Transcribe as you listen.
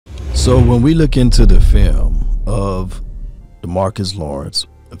So when we look into the film of Demarcus Lawrence,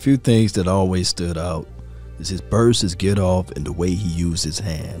 a few things that always stood out is his burst, his get off, and the way he used his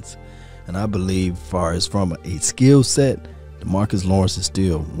hands. And I believe, as far as from a skill set, Demarcus Lawrence is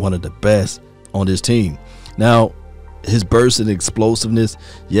still one of the best on this team. Now, his burst and explosiveness,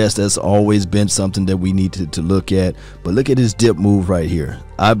 yes, that's always been something that we need to look at. But look at his dip move right here.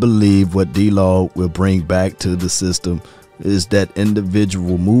 I believe what D-Law will bring back to the system is that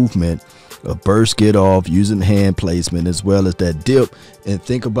individual movement of burst, get off, using hand placement, as well as that dip. And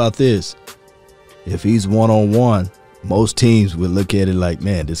think about this. If he's one-on-one, most teams would look at it like,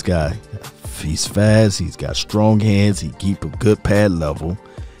 man, this guy, he's fast, he's got strong hands, he keep a good pad level.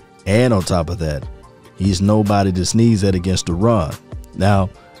 And on top of that, he's nobody to sneeze at against the run. Now,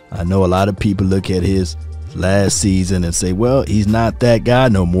 I know a lot of people look at his last season and say, well, he's not that guy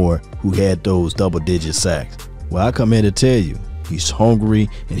no more who had those double-digit sacks. Well, I come here to tell you, he's hungry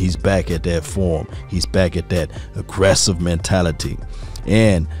and he's back at that form. He's back at that aggressive mentality.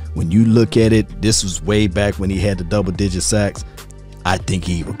 And when you look at it, this was way back when he had the double-digit sacks. I think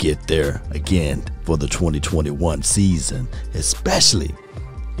he will get there again for the 2021 season, especially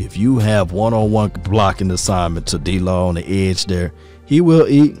if you have one-on-one blocking assignment to D-Law on the edge there. He will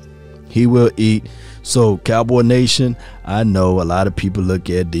eat. He will eat. So, Cowboy Nation, I know a lot of people look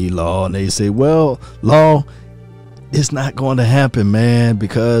at D-Law and they say, well, Law, it's not going to happen, man,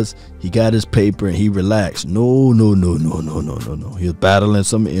 because he got his paper and he relaxed. No. He's battling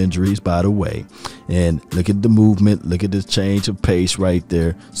some injuries, by the way. And look at the movement. Look at this change of pace right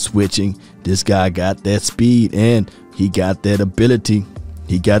there. Switching. This guy got that speed and he got that ability.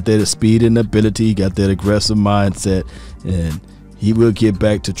 He got that speed and ability. He got that aggressive mindset. And he will get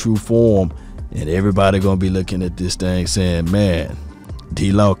back to true form. And everybody going to be looking at this thing saying, man,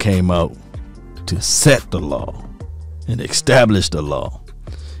 D-Law came out to set the law and establish the law,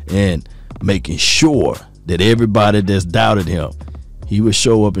 and making sure that everybody that's doubted him, he would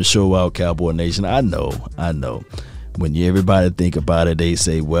show up and show out. Cowboy Nation, I know when everybody think about it, they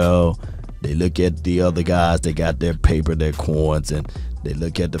say, well, they look at the other guys, they got their paper, their coins, and they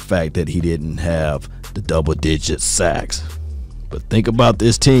look at the fact that he didn't have the double-digit sacks. But think about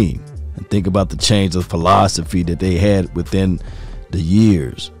this team and think about the change of philosophy that they had within the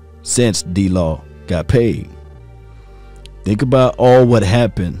years since D-Law got paid. Think about all what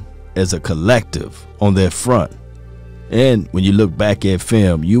happened as a collective on their front. And when you look back at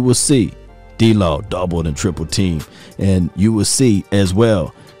film, you will see D-Law doubled and triple team. And you will see as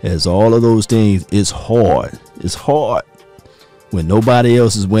well as all of those things, it's hard. It's hard when nobody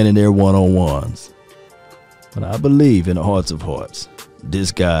else is winning their one-on-ones. But I believe in the hearts of hearts,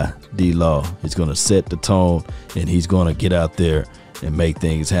 this guy, D-Law, is going to set the tone and he's going to get out there and make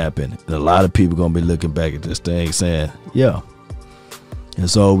things happen. And a lot of people going to be looking back at this thing saying, yeah,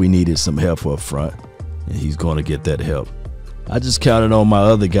 that's all we needed, some help up front. And he's going to get that help. I just counted on my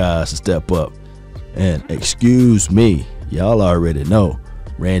other guys to step up. And excuse me, y'all already know,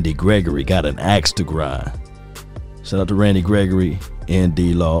 Randy Gregory got an axe to grind. Shout out to Randy Gregory and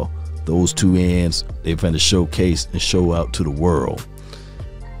D-Law. Those two ends, they're going to showcase and show out to the world.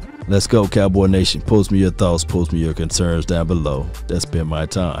 Let's go, Cowboy Nation. Post me your thoughts, post me your concerns down below. That's been my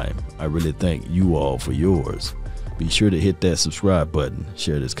time. I really thank you all for yours. Be sure to hit that subscribe button,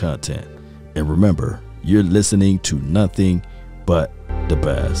 share this content. And remember, you're listening to nothing but the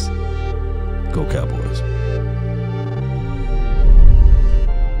best. Go Cowboys.